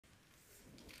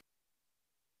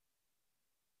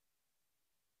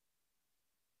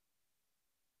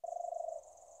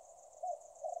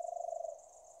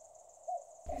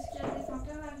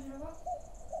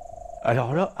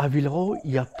Alors là, à Villeroy,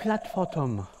 il y a plein de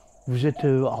fantômes. Vous êtes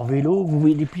en vélo, vous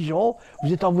voyez des pigeons,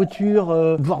 vous êtes en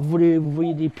voiture, vous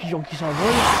voyez des pigeons qui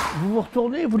s'envolent, vous vous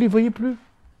retournez, vous les voyez plus.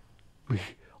 Oui,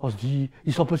 on se dit,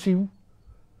 ils sont passés où?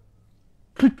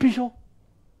 Plus de pigeons.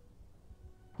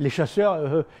 Les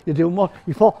chasseurs, il y a des moments,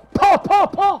 ils font pa, pa,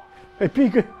 pa, et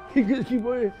puis il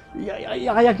n'y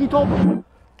a rien qui tombe.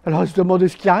 Alors ils se demandent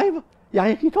ce qui arrive, il n'y a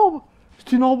rien qui tombe.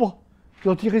 C'est une ombre. Ils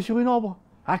ont tiré sur une ombre.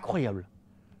 Incroyable.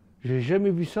 J'ai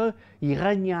jamais vu ça. Il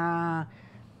règne un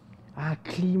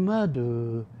climat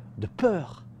de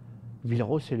peur.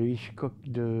 Villeroy, c'est le Hitchcock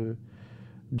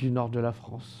du nord de la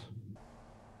France.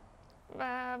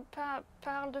 Bah,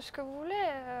 parle de ce que vous voulez,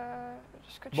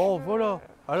 de ce que tu bon, veux, voilà.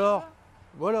 Alors,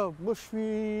 voilà, moi je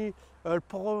suis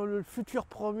le futur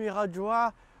premier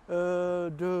adjoint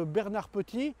de Bernard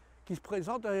Petit qui se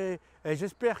présente et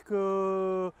j'espère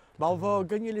que on va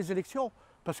gagner les élections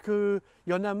parce qu'il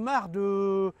y en a marre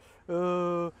de...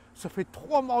 ça fait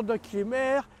 3 mandats qu'il est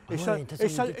maire et, ça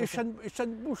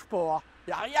ne bouge pas. Hein.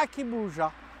 Il n'y a rien qui bouge.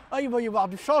 Hein. Ah, il va y avoir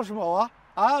du changement. Hein.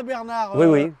 Ah Bernard,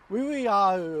 oui.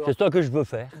 c'est ça que je veux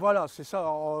faire. Voilà, c'est ça.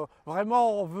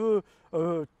 Vraiment, on veut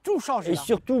tout changer. Et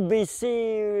surtout baisser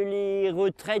les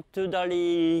retraites dans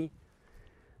les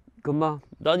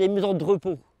maisons de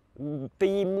repos.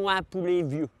 Payer moins pour les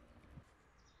vieux.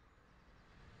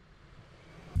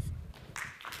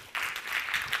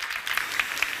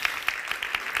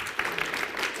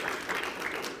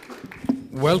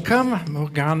 Welcome,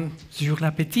 Morgane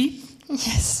Dziurla-Petit.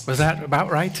 Yes. Was that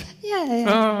about right? Yeah.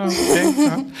 Oh,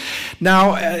 okay.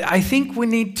 Now, I think we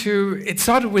need to... It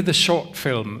started with a short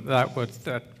film that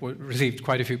received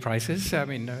quite a few prizes. I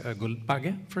mean,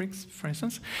 Guldbagge, for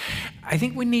instance. I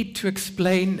think we need to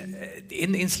explain,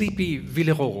 in sleepy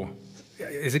Villeroy,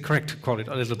 is it correct to call it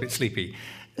a little bit sleepy?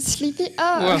 Sleepy?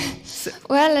 Oh,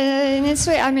 well, in its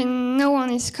way, I mean, no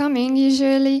one is coming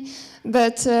usually.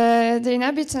 But the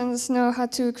inhabitants know how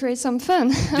to create some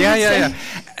fun. Yeah.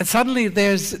 And suddenly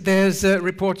there's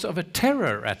reports of a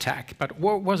terror attack. But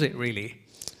what was it really?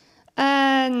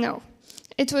 No,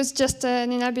 it was just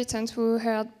an inhabitant who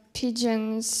heard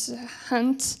pigeons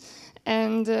hunt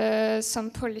and some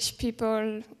Polish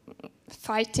people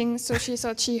fighting. So she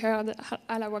thought she heard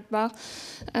Allah Akbar,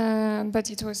 but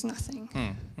it was nothing.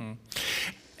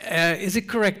 Is it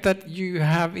correct that you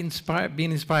have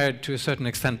been inspired to a certain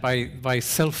extent by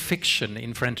self-fiction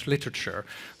in French literature,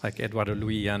 like Edouard de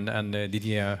Louis and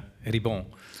Didier Ribon?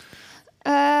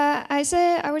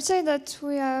 I would say that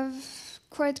we have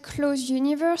quite close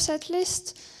universe, at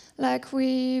least. Like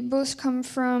we both come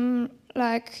from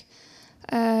like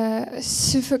a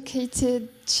suffocated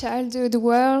childhood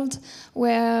world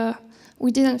where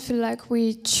we didn't feel like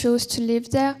we chose to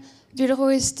live there.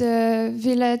 Villeroy is the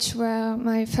village where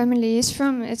my family is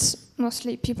from. It's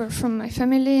mostly people from my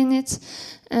family in it.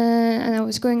 And I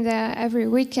was going there every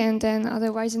weekend, and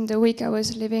otherwise in the week I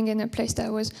was living in a place that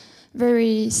was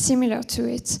very similar to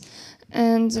it.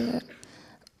 And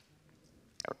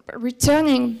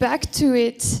returning back to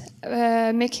it,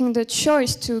 making the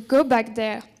choice to go back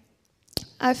there,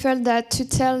 I felt that to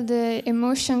tell the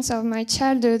emotions of my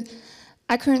childhood,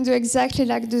 I couldn't do exactly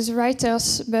like those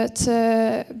writers, but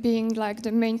being like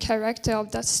the main character of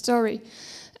that story.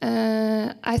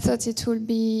 I thought it would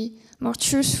be more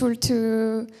truthful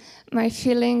to my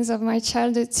feelings of my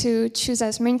childhood to choose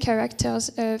as main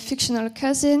characters a fictional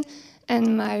cousin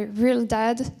and my real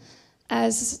dad,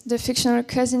 as the fictional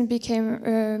cousin became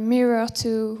a mirror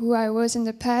to who I was in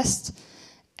the past.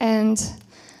 And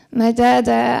my dad,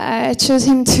 I chose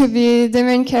him to be the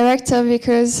main character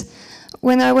because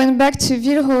when I went back to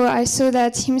Villeroy, I saw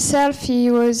that himself,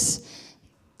 he was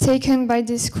taken by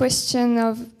this question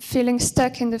of feeling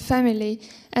stuck in the family.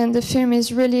 And the film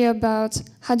is really about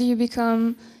how do you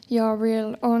become your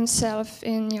real own self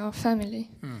in your family.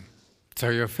 So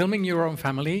you're filming your own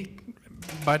family,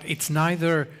 but it's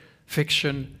neither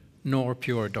fiction nor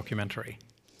pure documentary.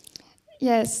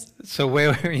 Yes. So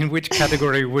in which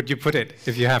category would you put it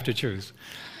if you have to choose?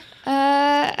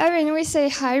 I mean, we say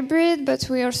hybrid, but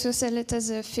we also sell it as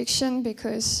a fiction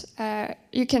because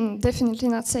you can definitely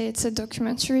not say it's a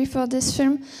documentary for this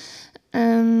film.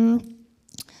 And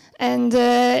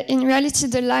in reality,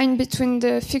 the line between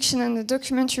the fiction and the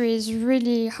documentary is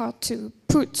really hard to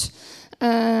put.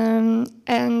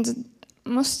 And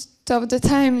most of the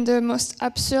time, the most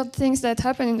absurd things that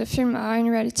happen in the film are in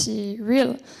reality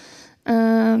real.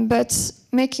 But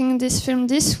making this film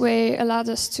this way allowed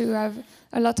us to have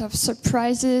a lot of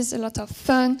surprises, a lot of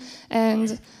fun,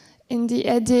 and in the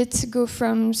edit go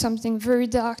from something very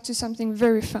dark to something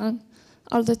very fun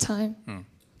all the time.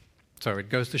 So it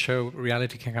goes to show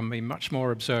reality can be much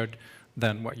more absurd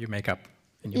than what you make up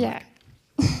in your Yeah.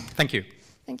 mind. Thank you.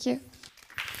 Thank you.